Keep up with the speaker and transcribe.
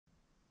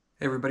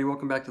Hey everybody,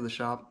 welcome back to the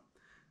shop.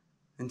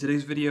 In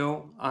today's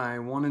video, I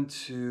wanted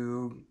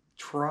to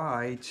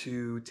try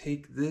to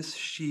take this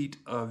sheet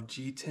of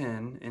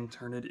G10 and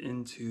turn it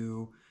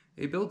into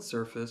a build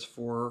surface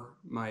for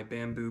my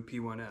Bambu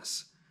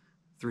P1S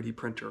 3D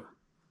printer.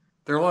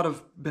 There are a lot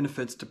of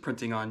benefits to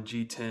printing on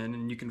G10,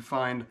 and you can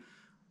find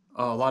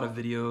a lot of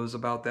videos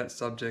about that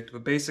subject,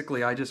 but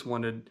basically I just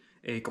wanted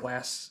a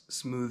glass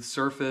smooth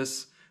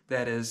surface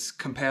that is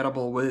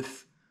compatible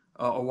with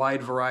a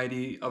wide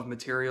variety of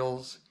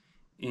materials,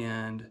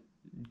 and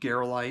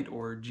Garolite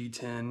or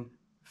G10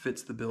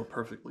 fits the bill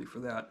perfectly for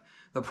that.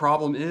 The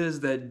problem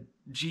is that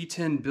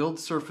G10 build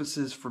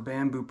surfaces for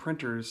Bambu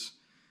printers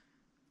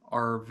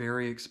are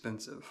very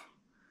expensive.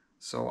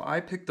 So I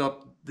picked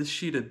up this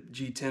sheet of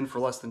G10 for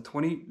less than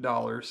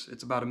 $20.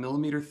 It's about 1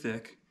 mm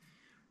thick.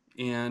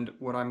 And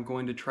what I'm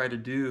going to try to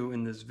do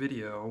in this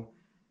video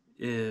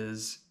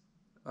is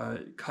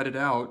cut it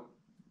out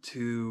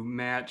to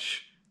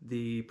match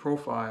the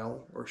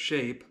profile or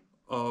shape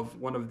of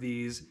one of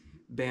these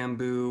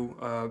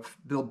Bambu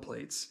build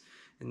plates.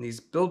 And these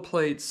build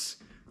plates,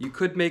 you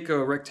could make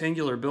a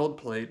rectangular build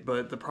plate,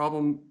 but the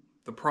problem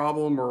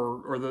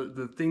or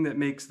the thing that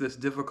makes this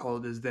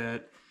difficult is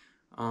that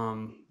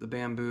the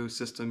Bambu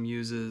system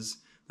uses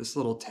this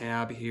little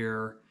tab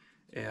here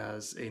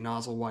as a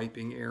nozzle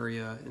wiping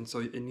area, and so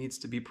it needs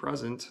to be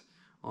present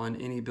on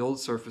any build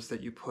surface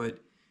that you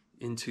put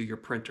into your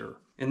printer.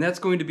 And that's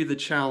going to be the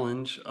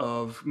challenge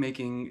of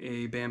making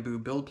a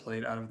Bambu build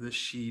plate out of this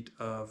sheet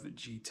of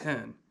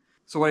G10.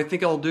 So what I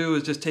think I'll do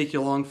is just take you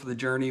along for the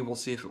journey. We'll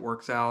see if it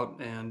works out,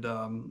 and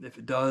if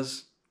it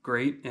does,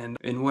 great.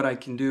 And what I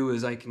can do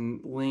is I can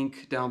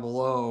link down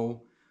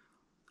below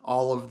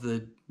all of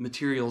the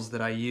materials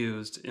that I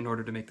used in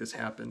order to make this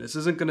happen. This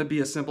isn't going to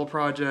be a simple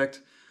project.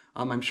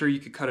 I'm sure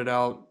you could cut it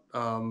out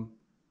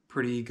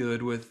pretty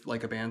good with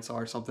like a bandsaw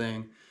or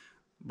something,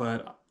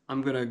 but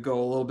I'm going to go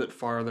a little bit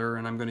farther,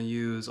 and I'm going to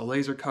use a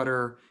laser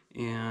cutter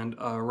and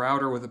a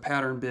router with a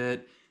pattern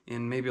bit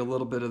and maybe a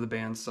little bit of the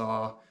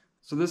bandsaw.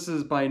 So this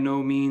is by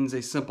no means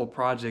a simple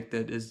project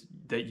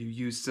that you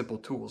use simple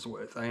tools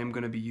with. I am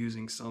going to be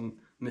using some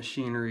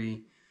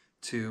machinery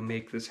to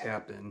make this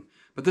happen.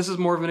 But this is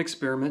more of an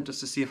experiment just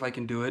to see if I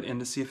can do it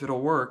and to see if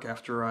it'll work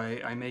after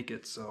I make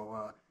it.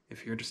 So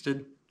if you're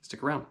interested,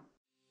 stick around.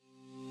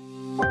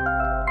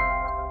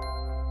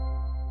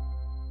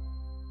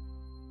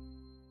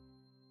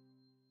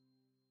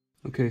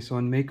 Okay, so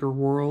on Maker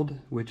World,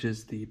 which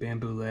is the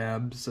Bambu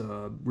Labs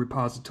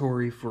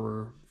repository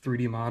for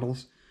 3D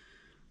models,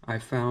 I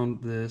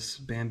found this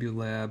Bambu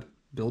Lab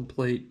build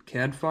plate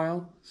CAD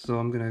file. So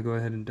I'm going to go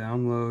ahead and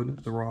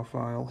download the raw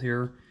file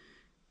here.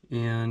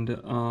 And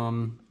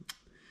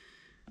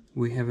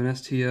we have an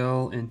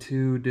STL and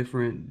 2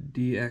 different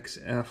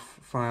DXF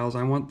files.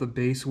 I want the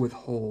base with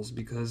holes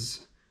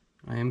because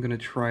I am going to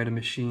try to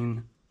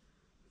machine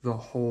the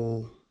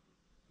hole,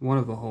 one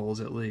of the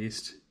holes at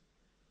least,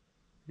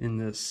 in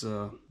this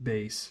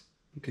base.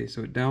 Okay,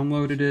 so it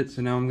downloaded it.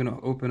 So now I'm going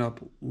to open up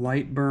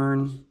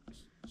Lightburn,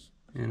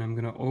 and I'm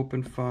going to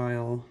open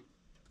file,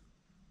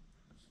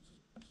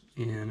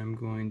 and I'm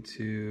going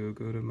to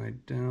go to my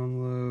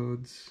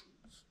downloads,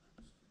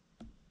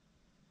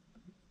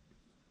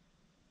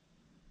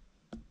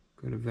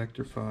 go to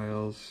vector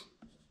files,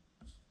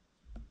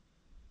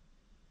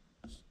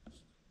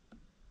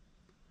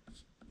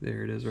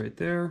 there it is right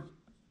there.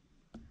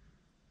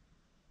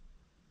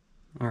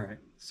 Alright,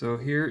 so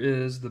here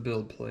is the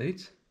build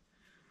plate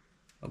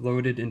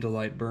loaded into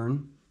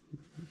Lightburn.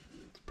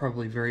 It's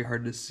probably very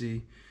hard to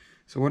see.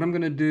 So what I'm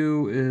going to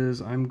do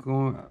is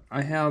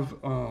I have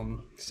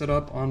set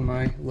up on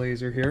my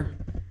laser here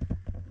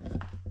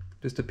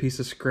just a piece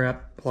of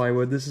scrap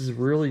plywood. This is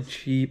really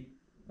cheap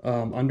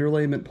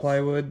underlayment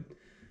plywood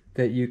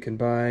that you can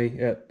buy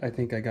at, I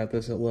think I got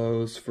this at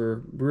Lowe's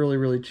for really,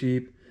 really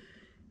cheap.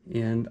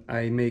 And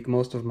I make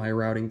most of my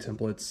routing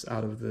templates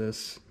out of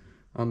this,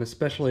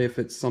 especially if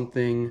it's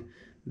something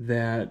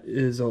that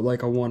is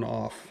like a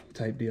one-off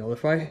type deal.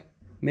 If I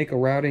make a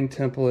routing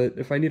template,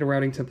 if I need a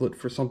routing template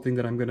for something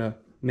that I'm going to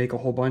make a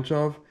whole bunch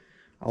of,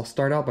 I'll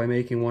start out by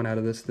making one out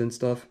of this thin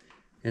stuff,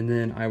 and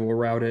then I will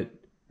route it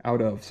out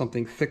of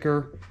something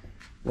thicker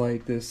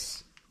like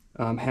this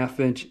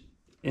 1/2"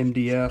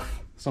 MDF,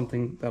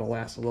 something that'll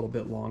last a little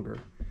bit longer.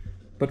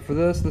 But for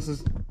this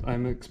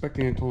I'm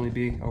expecting it to only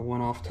be a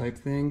one-off type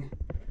thing,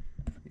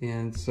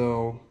 and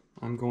so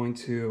I'm going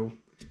to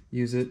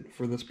use it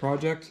for this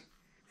project.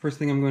 First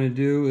thing I'm going to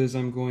do is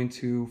I'm going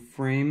to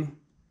frame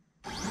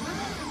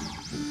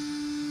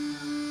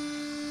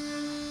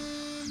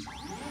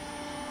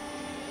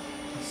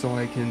so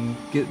I can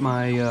get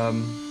my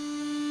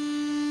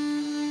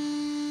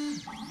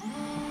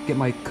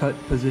cut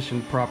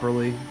positioned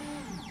properly.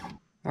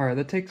 Alright,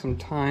 that takes some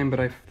time, but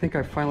I think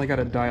I finally got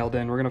it dialed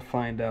in. We're gonna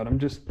find out. I'm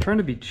just trying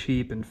to be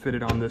cheap and fit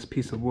it on this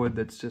piece of wood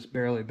that's just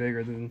barely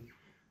bigger than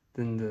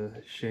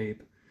the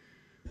shape.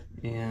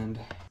 And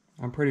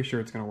I'm pretty sure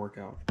it's gonna work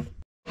out.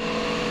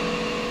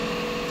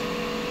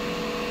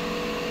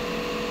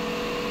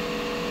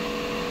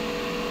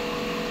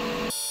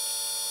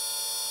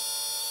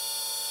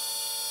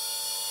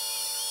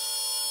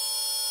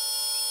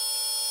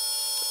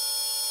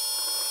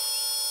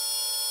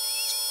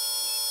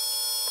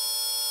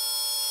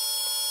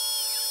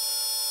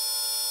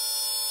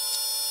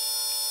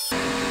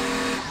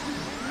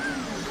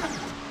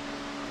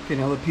 Okay,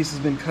 now the piece has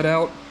been cut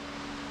out.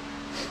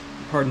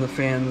 Pardon the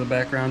fan in the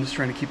background, just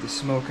trying to keep the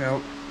smoke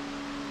out.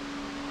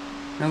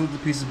 Now that the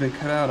piece has been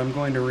cut out, I'm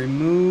going to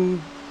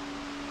remove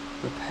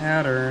the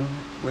pattern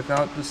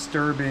without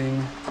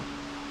disturbing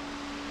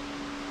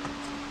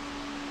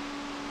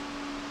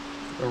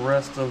the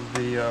rest of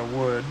the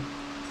wood,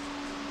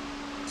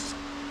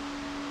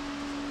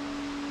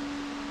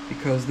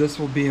 because this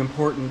will be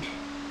important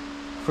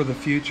for the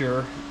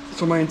future.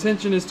 So my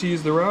intention is to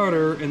use the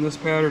router in this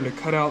pattern to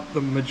cut out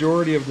the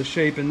majority of the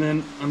shape, and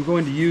then I'm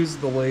going to use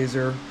the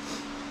laser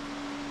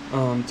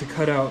to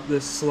cut out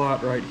this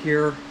slot right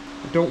here.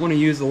 I don't want to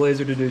use the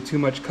laser to do too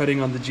much cutting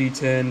on the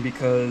G10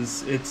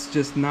 because it's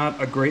just not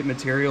a great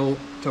material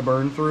to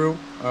burn through.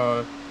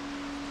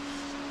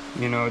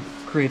 You know, it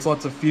creates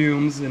lots of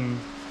fumes, and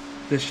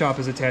this shop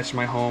is attached to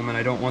my home, and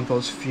I don't want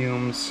those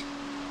fumes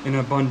in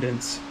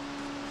abundance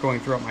going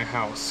throughout my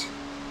house.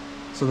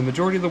 So the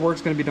majority of the work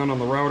is going to be done on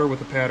the router with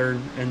the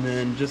pattern, and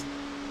then just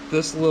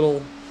this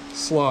little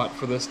slot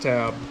for this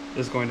tab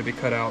is going to be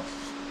cut out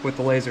with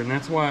the laser. And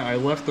that's why I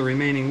left the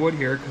remaining wood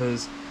here,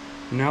 because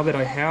now that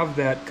I have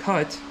that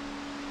cut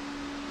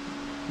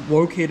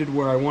located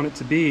where I want it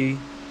to be,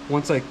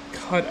 once I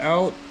cut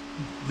out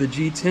the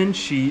G10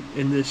 sheet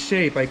in this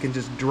shape, I can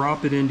just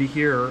drop it into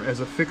here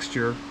as a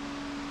fixture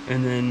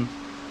and then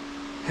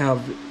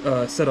have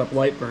set up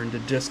Lightburn to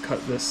just cut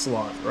this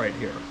slot right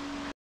here.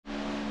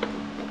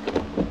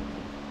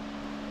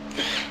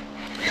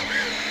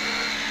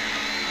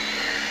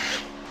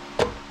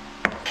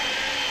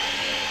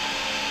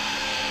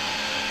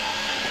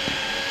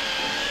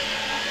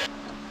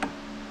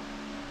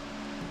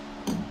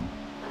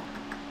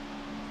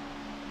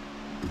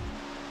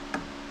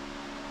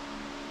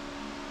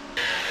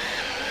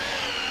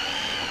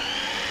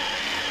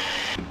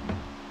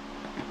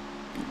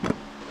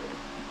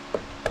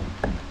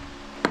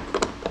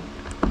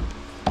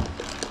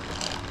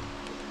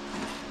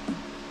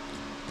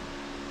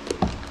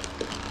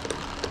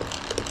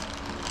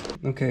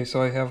 Okay,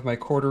 so I have my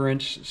 1/4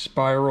 inch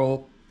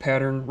spiral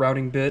pattern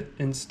routing bit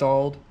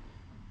installed,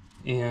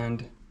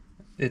 and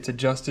it's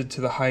adjusted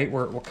to the height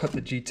where it will cut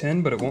the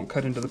G10, but it won't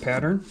cut into the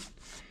pattern.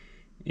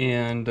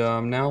 And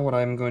now what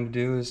I'm going to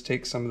do is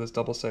take some of this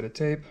double-sided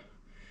tape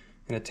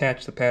and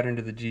attach the pattern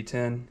to the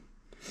G10.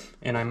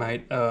 And I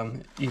might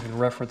even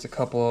reference a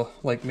couple,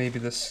 like maybe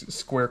this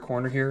square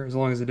corner here, as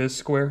long as it is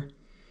square.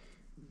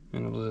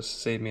 And it'll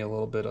just save me a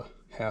little bit of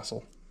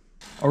hassle.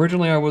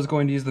 Originally I was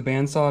going to use the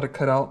bandsaw to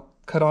cut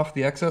off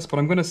the excess, but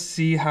I'm going to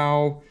see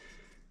how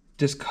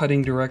just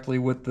cutting directly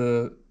with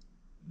the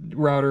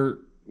router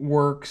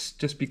works,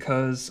 just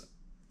because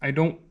I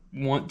don't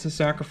want to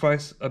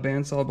sacrifice a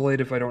bandsaw blade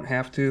if I don't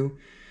have to,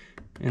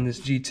 and this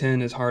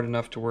G10 is hard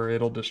enough to where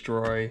it'll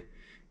destroy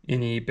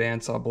any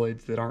bandsaw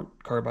blades that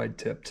aren't carbide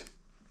tipped.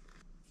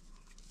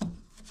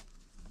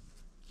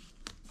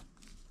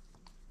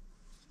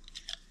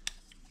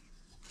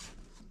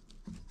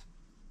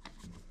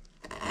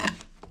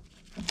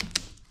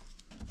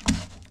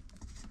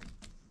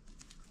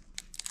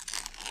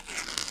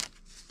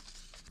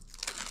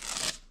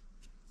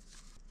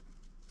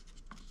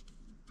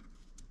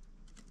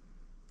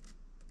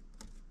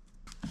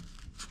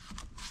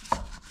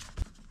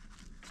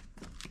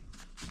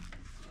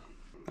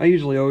 I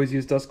usually always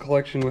use dust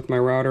collection with my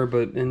router,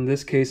 but in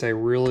this case I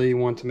really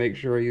want to make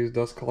sure I use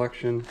dust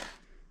collection.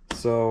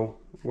 So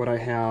what I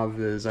have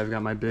is I've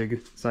got my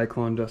big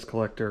Cyclone dust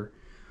collector,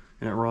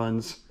 and it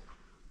runs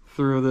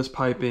through this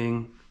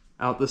piping,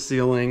 out the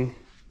ceiling.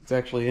 It's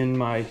actually in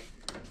my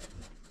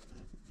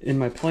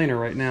planer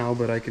right now,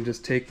 but I can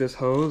just take this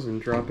hose and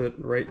drop it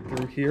right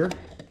through here.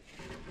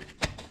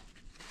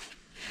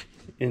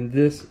 And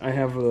this, I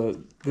have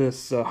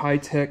this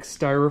high-tech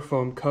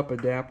styrofoam cup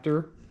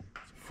adapter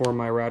for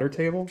my router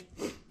table.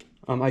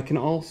 I can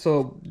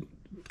also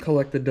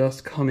collect the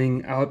dust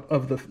coming out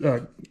of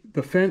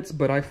the fence,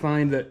 but I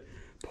find that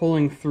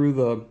pulling through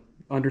the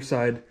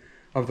underside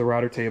of the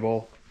router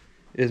table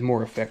is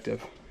more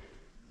effective.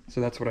 So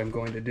that's what I'm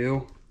going to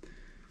do.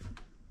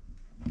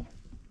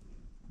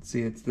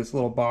 See, it's this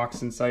little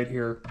box inside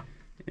here,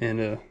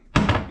 and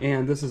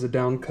this is a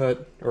down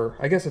cut, or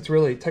I guess it's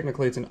really,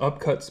 technically it's an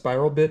upcut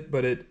spiral bit,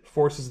 but it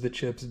forces the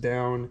chips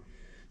down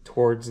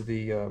towards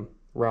the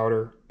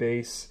router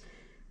base.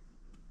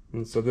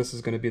 And so this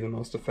is going to be the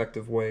most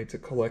effective way to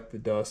collect the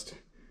dust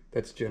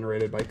that's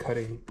generated by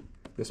cutting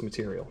this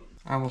material.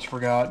 I almost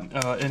forgot,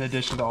 in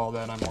addition to all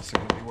that, I'm also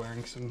going to be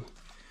wearing some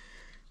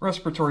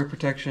respiratory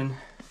protection.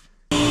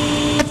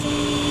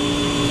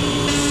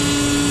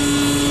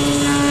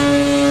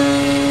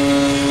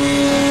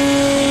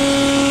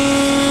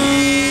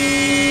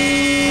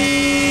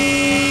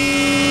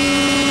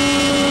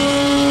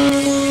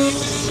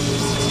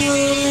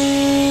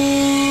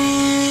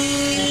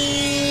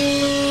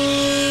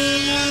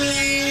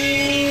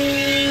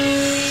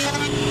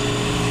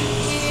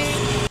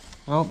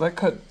 Well, that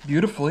cut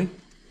beautifully.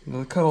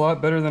 It cut a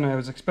lot better than I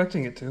was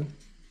expecting it to.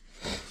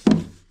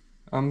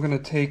 I'm going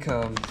to take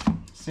a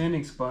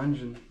sanding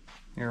sponge, and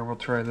here, we'll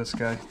try this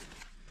guy.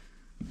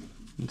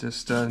 And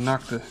just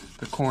knock the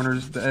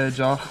corners, the edge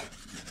off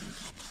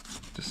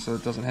just so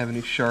it doesn't have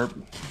any sharp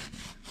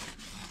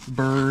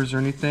burrs or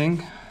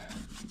anything.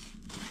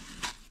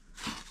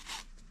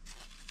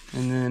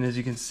 And then as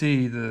you can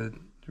see, the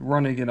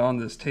running it on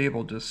this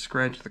table just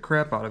scratched the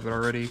crap out of it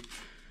already.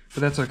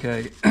 But that's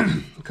okay,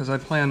 because I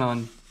plan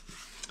on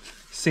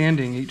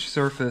sanding each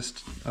surface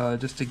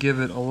just to give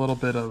it a little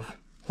bit of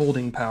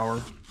holding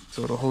power,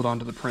 so it'll hold on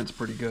to the prints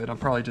pretty good. I'll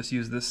probably just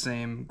use this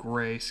same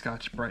gray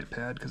Scotch-Brite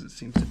pad because it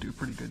seems to do a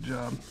pretty good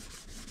job.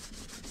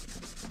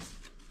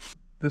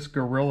 This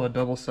Gorilla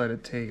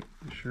double-sided tape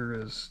sure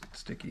is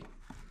sticky.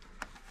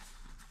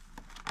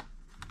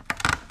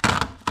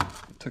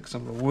 Took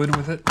some of the wood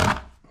with it.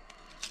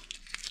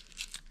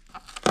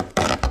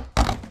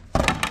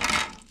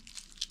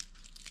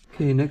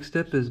 Okay, next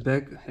step is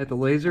back at the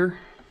laser.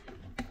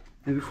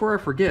 And before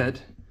I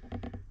forget,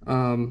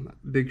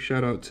 big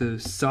shout out to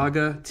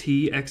Saga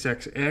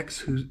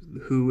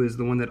TXXX, who is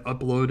the one that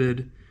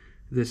uploaded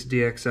this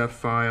DXF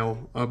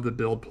file of the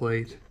build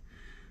plate.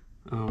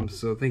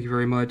 So thank you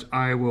very much.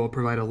 I will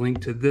provide a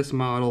link to this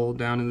model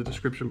down in the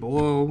description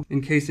below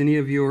in case any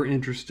of you are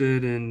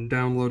interested in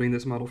downloading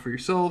this model for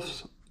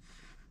yourselves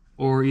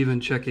or even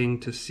checking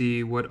to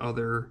see what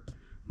other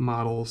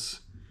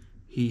models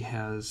he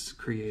has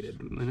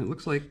created. And it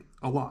looks like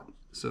a lot,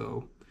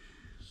 so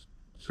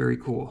very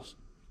cool.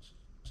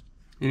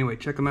 Anyway,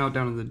 check them out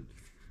down in the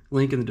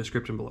link in the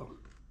description below.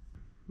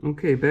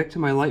 Okay, back to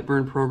my light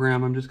burn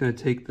program. I'm just going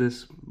to take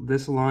this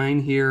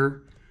line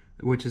here,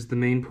 which is the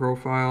main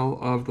profile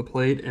of the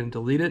plate, and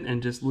delete it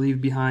and just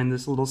leave behind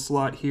this little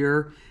slot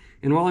here.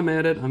 And while I'm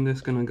at it, I'm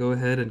just going to go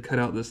ahead and cut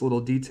out this little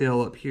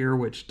detail up here,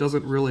 which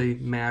doesn't really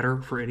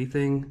matter for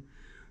anything,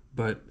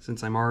 but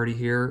since I'm already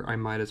here, I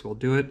might as well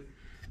do it.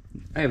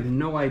 I have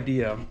no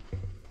idea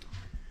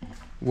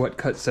what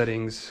cut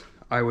settings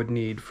I would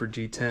need for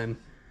G10,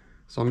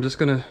 so I'm just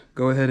going to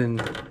go ahead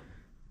and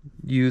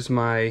use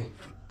my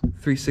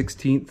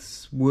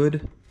 3/16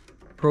 wood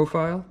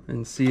profile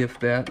and see if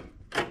that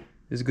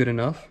is good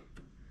enough.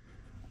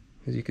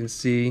 As you can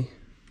see,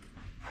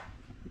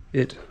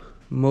 it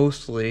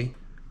mostly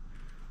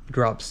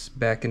drops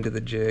back into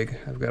the jig.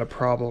 I've got a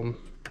problem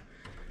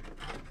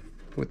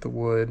with the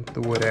wood.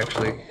 The wood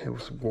actually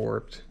was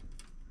warped.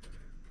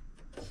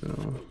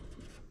 So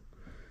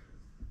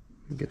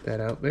get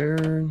that out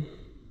there.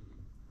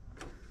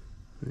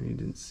 You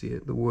didn't see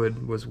it. The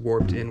wood was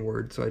warped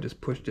inward, so I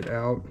just pushed it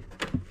out.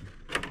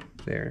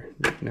 There.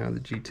 Now the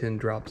G10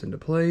 drops into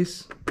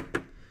place.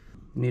 I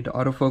need to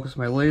autofocus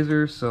my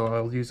laser, so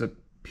I'll use a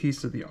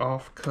piece of the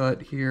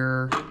offcut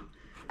here.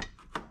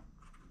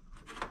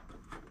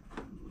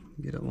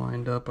 Get it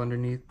lined up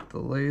underneath the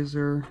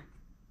laser.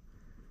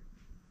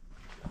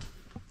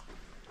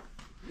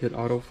 Hit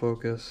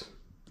autofocus.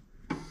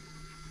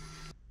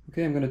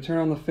 Okay, I'm going to turn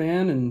on the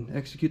fan and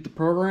execute the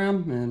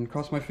program and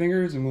cross my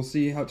fingers, and we'll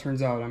see how it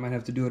turns out. I might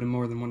have to do it in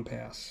more than one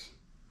pass.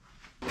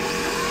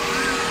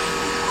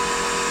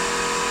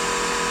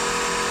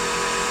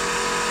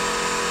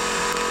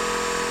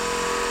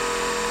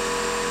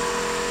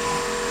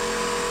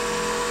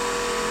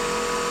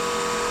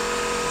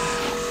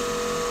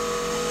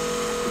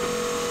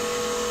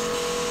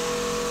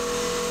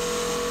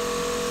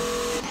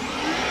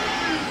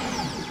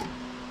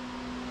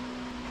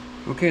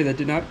 Okay, that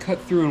did not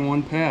cut through in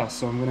one pass,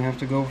 so I'm going to have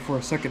to go for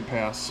a second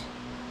pass.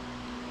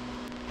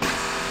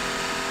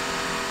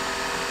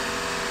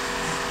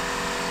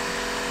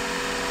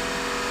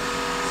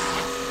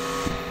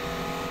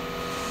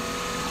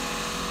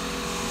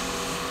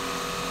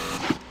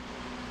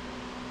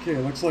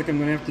 Okay, looks like I'm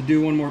going to have to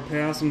do one more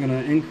pass. I'm going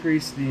to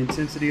increase the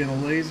intensity of the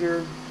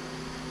laser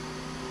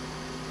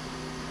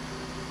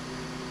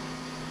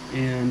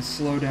and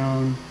slow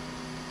down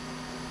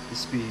the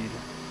speed.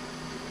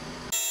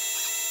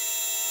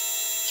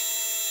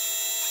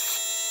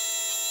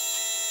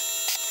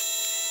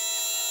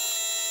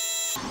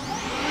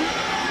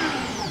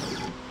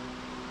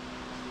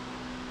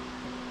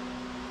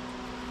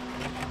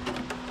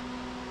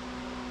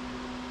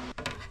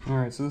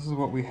 Alright, so this is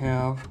what we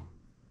have.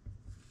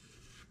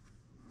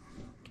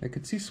 I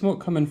could see smoke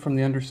coming from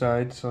the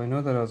underside, so I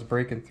know that I was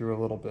breaking through a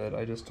little bit.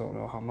 I just don't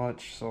know how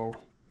much, so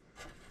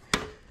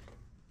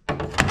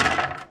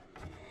I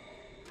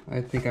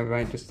think I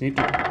might just need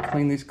to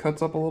clean these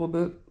cuts up a little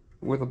bit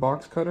with a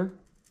box cutter,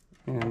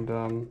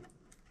 and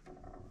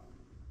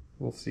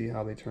we'll see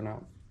how they turn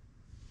out.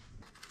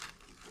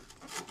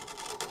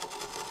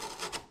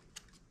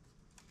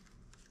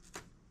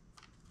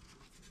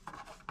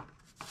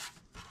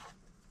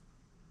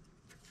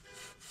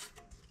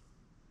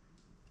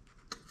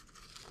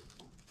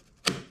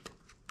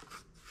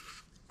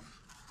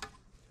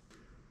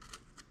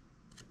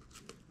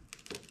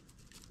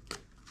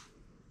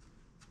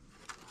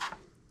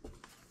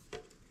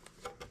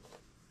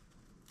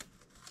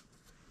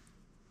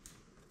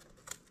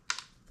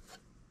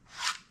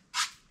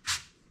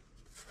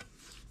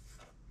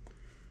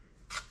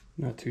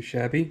 Not too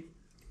shabby.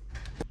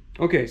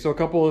 Okay, so a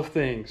couple of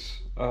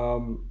things.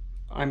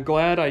 I'm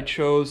glad I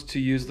chose to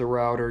use the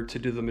router to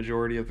do the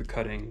majority of the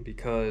cutting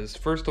because,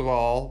 first of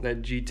all,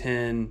 that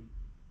G10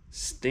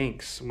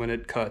 stinks when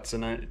it cuts,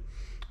 and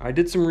I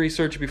did some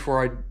research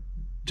before I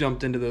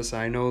jumped into this.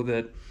 I know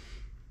that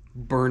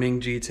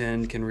burning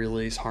G10 can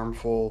release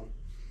harmful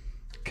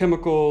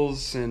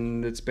chemicals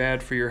and it's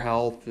bad for your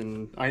health,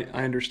 and I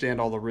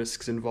understand all the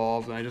risks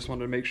involved, and I just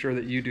wanted to make sure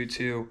that you do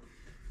too.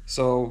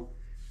 So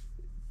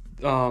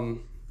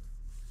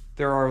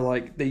there are,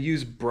 like, they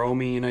use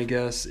bromine, I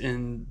guess,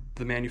 in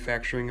the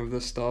manufacturing of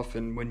this stuff,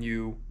 and when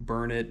you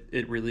burn it,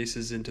 it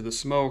releases into the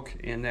smoke,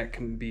 and that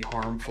can be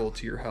harmful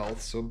to your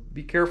health. So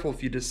be careful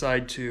if you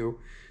decide to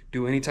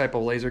do any type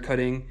of laser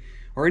cutting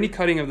or any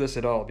cutting of this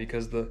at all,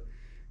 because the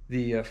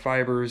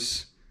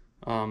fibers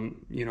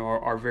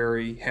are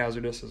very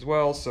hazardous as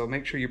well. So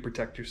make sure you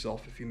protect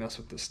yourself if you mess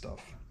with this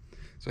stuff.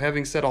 So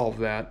having said all of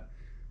that,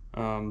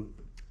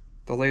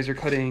 the laser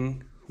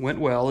cutting went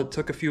well. It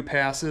took a few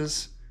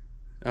passes.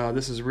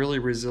 This is really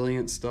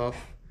resilient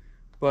stuff,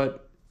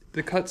 but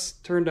the cuts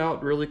turned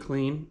out really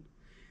clean,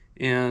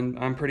 and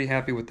I'm pretty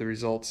happy with the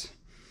results.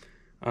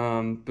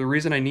 The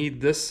reason I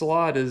need this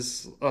slot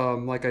is,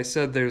 like I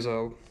said,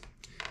 the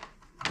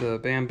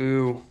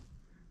Bambu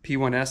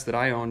P1S that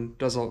I own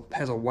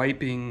has a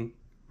wiping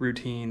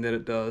routine that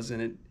it does,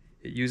 and it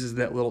uses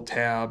that little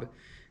tab,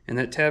 and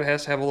that tab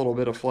has to have a little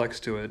bit of flex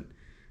to it,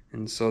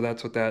 and so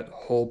that's what that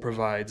hole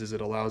provides, is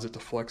it allows it to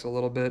flex a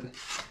little bit.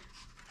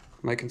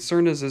 My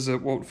concern is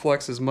it won't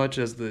flex as much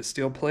as the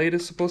steel plate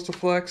is supposed to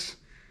flex,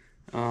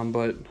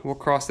 but we'll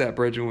cross that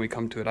bridge when we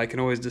come to it. I can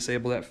always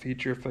disable that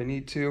feature if I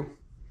need to.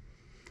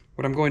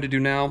 What I'm going to do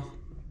now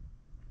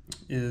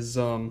is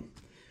I'm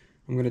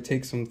going to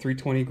take some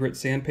 320 grit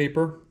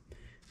sandpaper,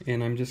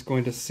 and I'm just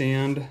going to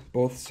sand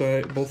both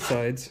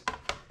sides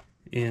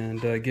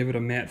and give it a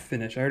matte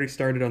finish. I already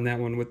started on that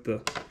one with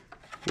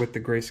the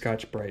gray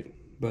Scotch-Brite,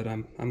 but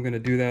I'm going to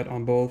do that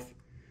on both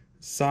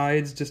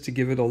sides just to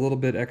give it a little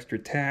bit extra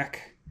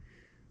tack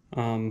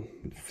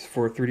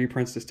for 3D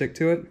prints to stick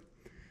to it.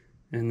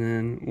 And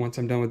then once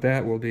I'm done with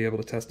that, we'll be able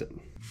to test it.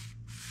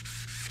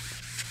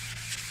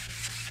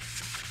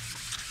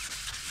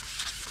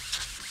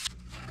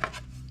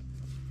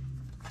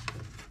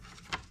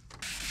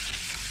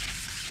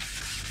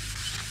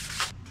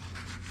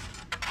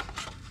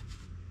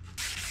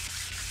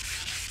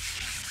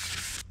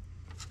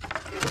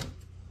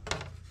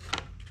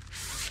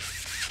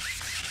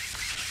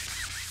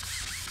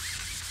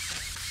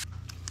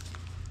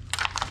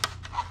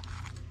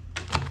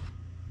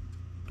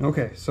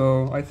 Okay,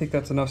 so I think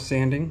that's enough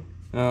sanding.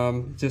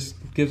 Just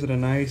gives it a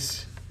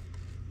nice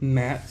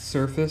matte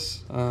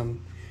surface.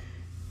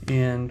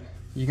 And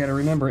you got to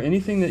remember,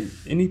 any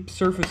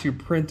surface you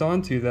print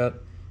onto that,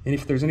 and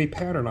if there's any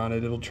pattern on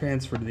it, it'll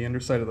transfer to the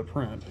underside of the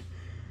print.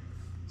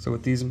 So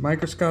with these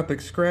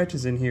microscopic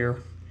scratches in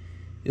here,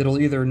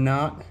 it'll either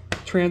not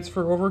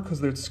transfer over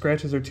because the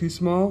scratches are too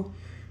small,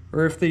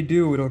 or if they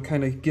do, it'll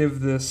kind of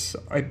give this,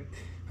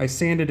 I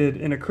sanded it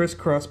in a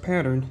crisscross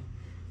pattern,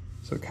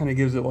 so it kind of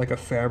gives it like a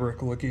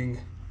fabric looking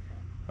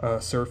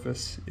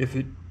surface if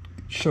it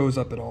shows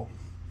up at all.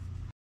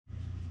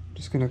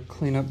 Just going to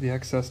clean up the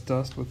excess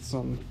dust with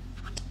some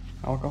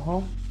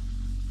alcohol.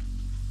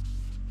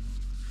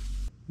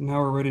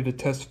 Now we're ready to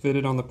test fit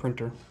it on the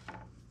printer.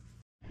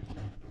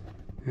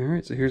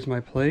 Alright, so here's my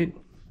plate.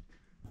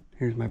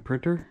 Here's my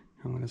printer.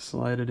 I'm going to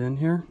slide it in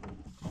here.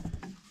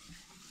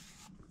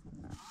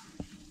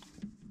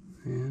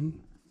 And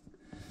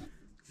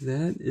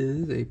that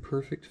is a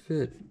perfect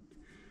fit.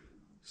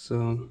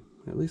 So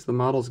at least the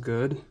model's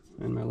good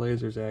and my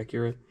laser's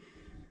accurate.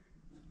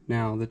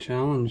 Now the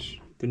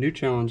new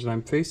challenge that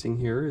I'm facing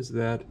here is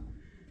that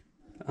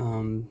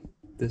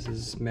this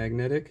is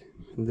magnetic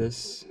and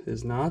this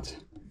is not,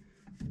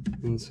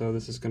 and so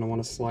this is going to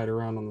want to slide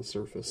around on the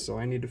surface. So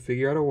I need to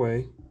figure out a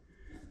way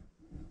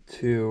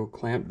to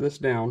clamp this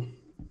down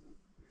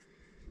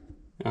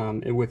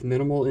and with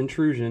minimal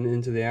intrusion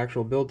into the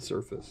actual build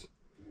surface.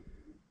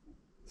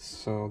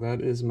 So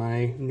that is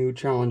my new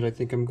challenge. I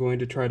think I'm going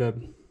to try to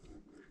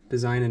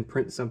design and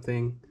print some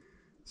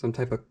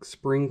type of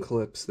spring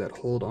clips that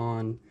hold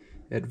on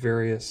at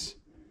various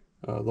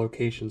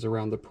locations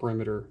around the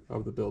perimeter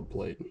of the build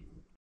plate.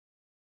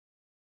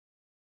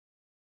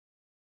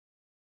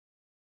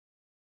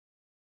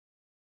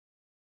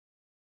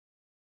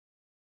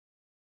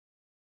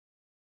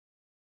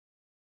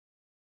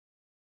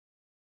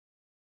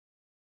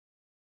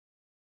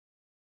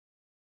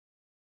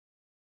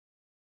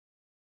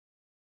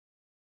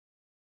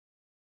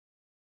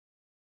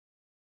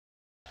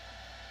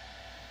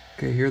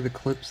 Okay, here are the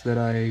clips that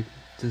I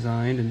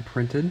designed and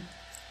printed.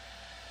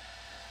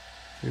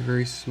 They're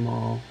very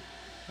small.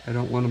 I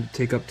don't want them to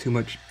take up too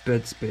much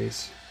bed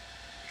space.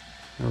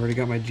 I already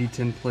got my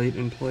G10 plate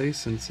in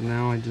place, and so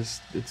now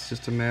it's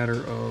just a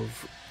matter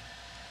of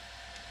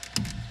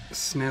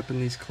snapping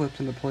these clips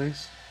into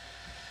place.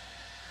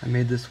 I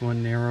made this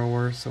one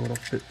narrower so it'll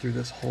fit through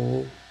this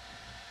hole.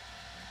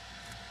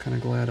 Kind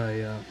of glad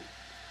I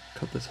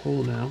cut this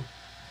hole now.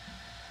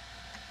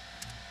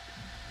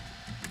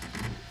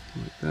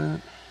 Like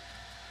that.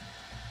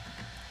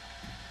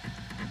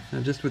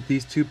 Now just with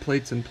these two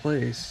plates in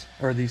place,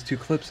 or these two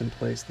clips in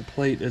place, the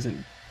plate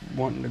isn't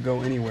wanting to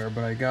go anywhere,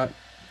 but I got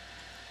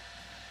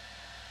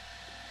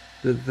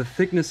The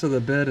thickness of the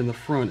bed in the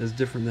front is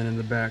different than in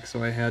the back,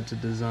 so I had to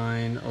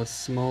design a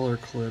smaller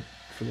clip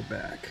for the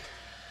back.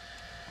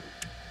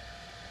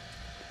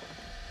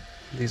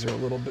 These are a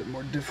little bit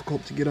more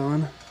difficult to get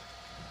on.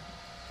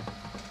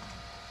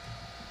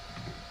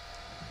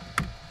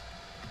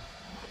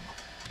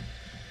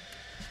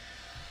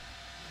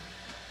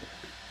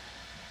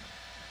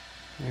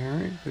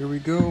 Alright, there we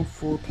go.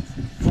 Four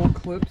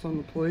clips on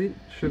the plate.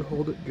 Should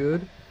hold it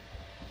good.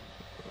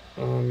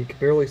 You can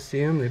barely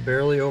see them. They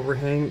barely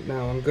overhang.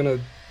 Now I'm going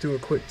to do a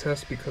quick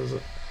test because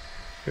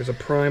there's a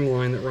prime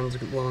line that runs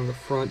along the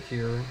front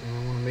here, and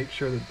I want to make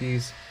sure that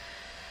these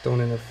don't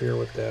interfere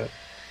with that.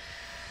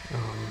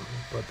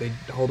 But they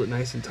hold it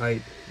nice and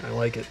tight. I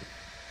like it.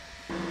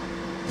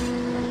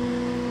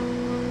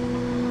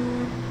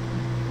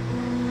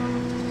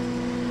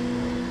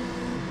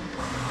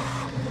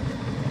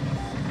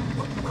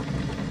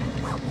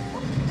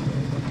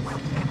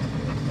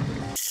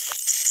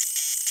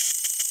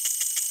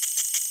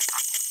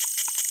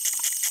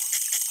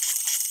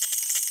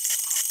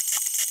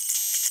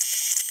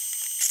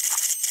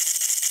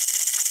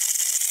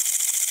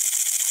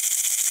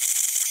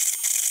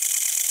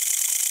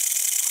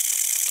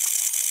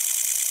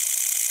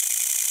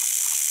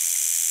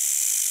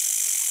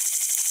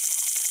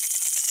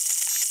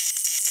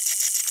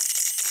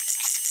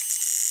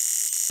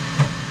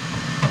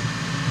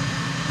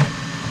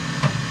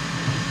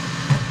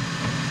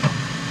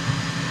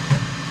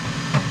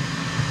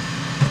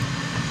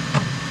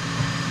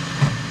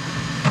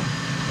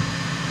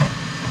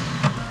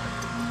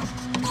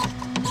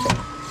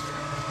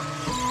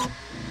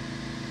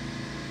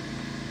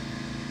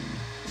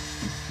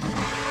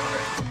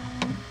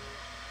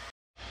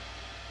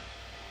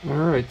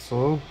 Alright,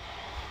 so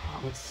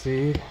let's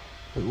see.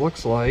 It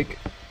looks like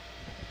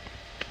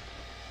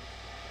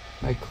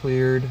I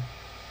cleared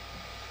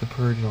the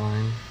purge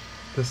line.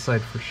 This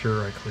side for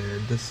sure I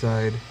cleared. This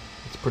side,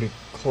 it's pretty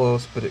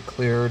close, but it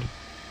cleared.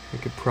 I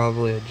could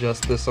probably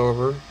adjust this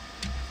over.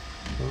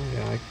 Oh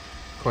yeah,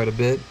 quite a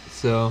bit.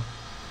 So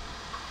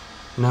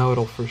now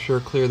it'll for sure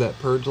clear that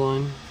purge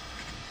line.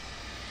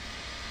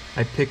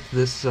 I picked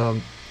this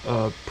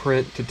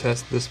print to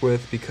test this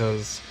with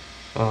because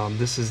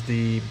this is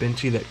the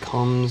Benchy that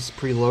comes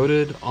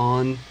preloaded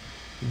on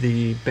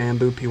the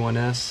Bambu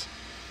P1S,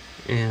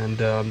 and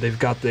they've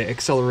got the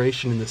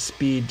acceleration and the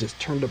speed just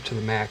turned up to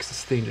the max.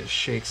 This thing just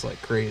shakes like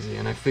crazy,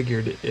 and I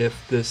figured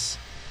if this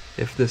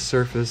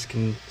surface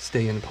can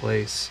stay in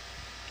place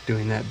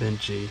doing that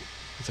Benchy,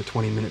 it's a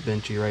 20-minute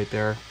Benchy right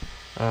there,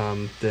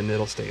 then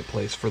it'll stay in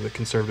place for the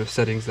conservative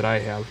settings that I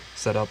have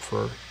set up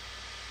for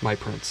my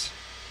prints.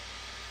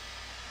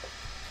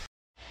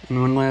 And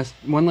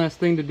one last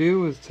thing to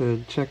do is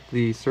to check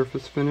the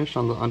surface finish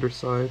on the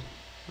underside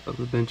of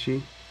the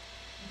Benchy.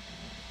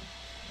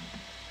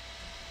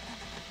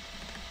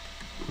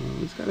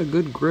 It's got a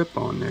good grip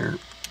on there.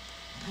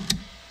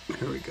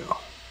 There we go.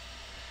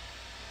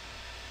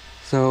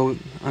 So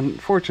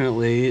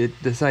unfortunately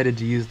it decided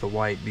to use the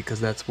white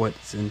because that's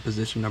what's in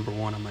position number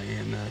 1 on my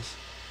AMS.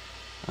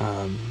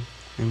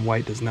 And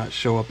white does not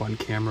show up on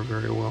camera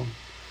very well.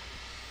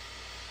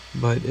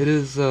 But it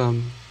is,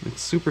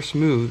 it's super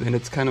smooth, and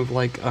it's kind of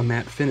like a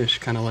matte finish,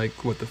 kind of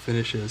like what the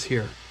finish is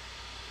here.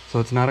 So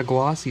it's not a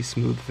glossy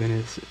smooth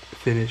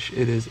finish,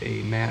 it is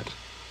a matte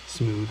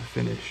smooth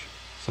finish.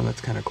 So that's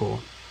kind of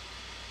cool.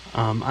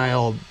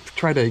 I'll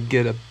try to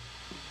get a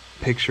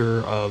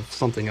picture of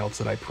something else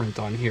that I print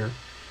on here,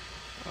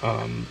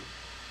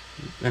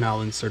 and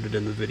I'll insert it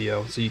in the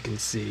video so you can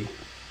see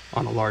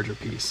on a larger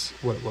piece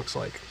what it looks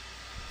like.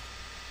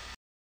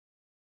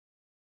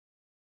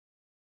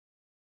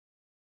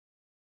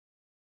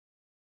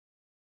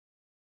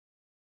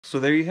 So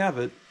there you have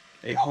it,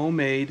 a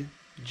homemade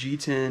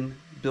G10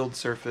 build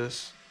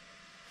surface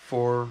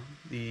for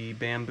the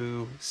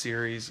Bambu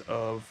series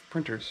of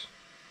printers.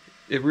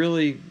 It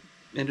really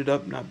ended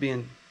up not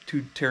being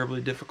too terribly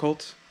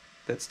difficult.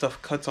 That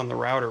stuff cuts on the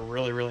router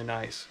really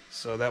nice,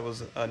 so that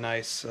was a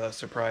nice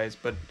surprise.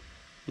 But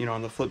you know,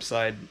 on the flip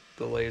side,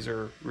 the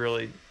laser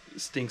really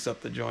stinks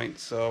up the joint,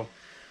 so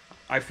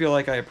I feel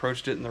like I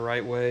approached it in the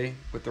right way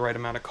with the right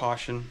amount of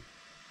caution.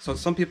 So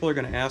some people are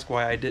going to ask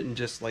why I didn't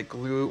just like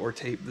glue or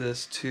tape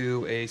this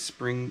to a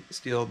spring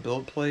steel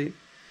build plate,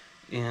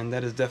 and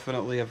that is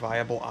definitely a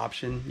viable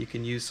option. You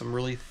can use some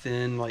really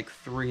thin like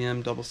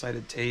 3M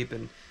double-sided tape,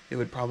 and it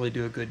would probably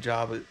do a good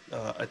job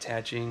at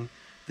attaching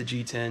the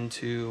G10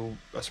 to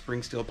a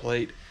spring steel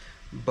plate.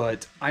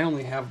 But I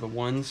only have the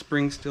one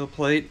spring steel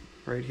plate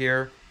right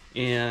here,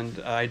 and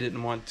I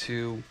didn't want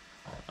to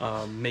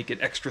make it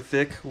extra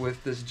thick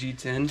with this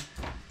G10,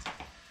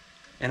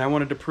 and I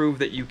wanted to prove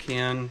that you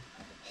can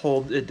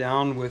hold it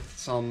down with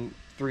some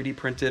 3D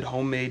printed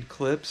homemade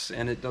clips,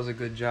 and it does a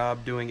good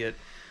job doing it.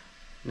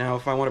 Now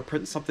if I want to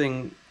print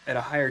something at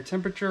a higher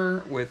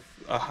temperature with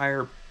a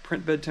higher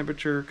print bed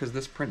temperature, because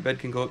this print bed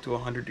can go up to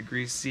 100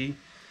 degrees C,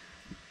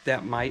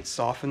 that might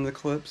soften the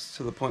clips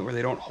to the point where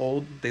they don't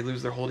hold, they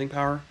lose their holding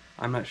power.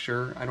 I'm not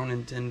sure. I don't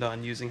intend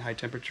on using high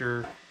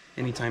temperature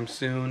anytime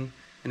soon,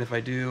 and if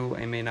I do,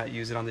 I may not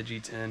use it on the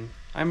G10.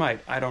 I might,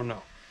 I don't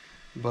know.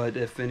 but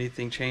if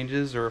anything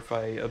changes or if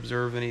I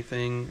observe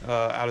anything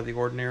out of the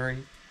ordinary,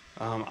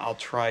 I'll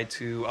try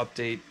to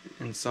update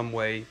in some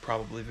way,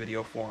 probably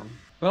video form.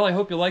 Well, I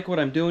hope you like what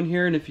I'm doing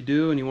here, and if you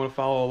do and you want to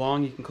follow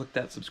along, you can click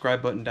that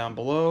subscribe button down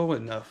below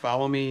and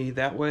follow me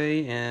that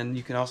way, and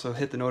you can also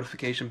hit the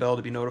notification bell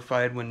to be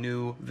notified when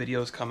new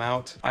videos come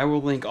out. I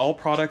will link all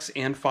products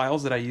and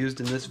files that I used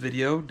in this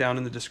video down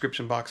in the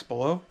description box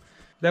below.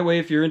 That way,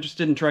 if you're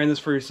interested in trying this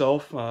for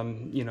yourself,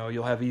 you know,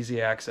 you'll have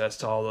easy access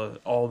to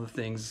all the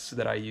things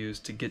that I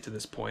used to get to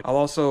this point. I'll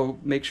also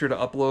make sure to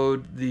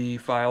upload the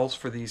files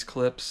for these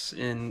clips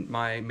in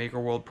my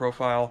MakerWorld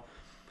profile,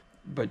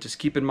 but just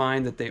keep in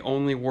mind that they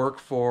only work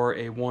for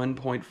a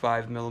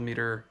 1.5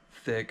 millimeter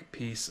thick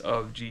piece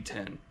of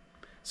G10.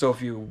 So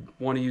if you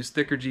want to use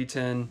thicker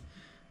G10,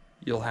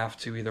 you'll have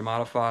to either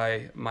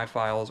modify my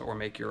files or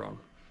make your own.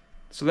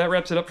 So that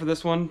wraps it up for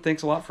this one.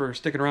 Thanks a lot for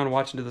sticking around and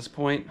watching to this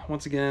point.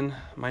 Once again,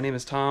 my name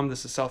is Tom.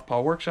 This is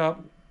Southpaw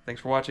Workshop.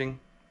 Thanks for watching.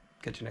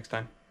 Catch you next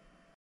time.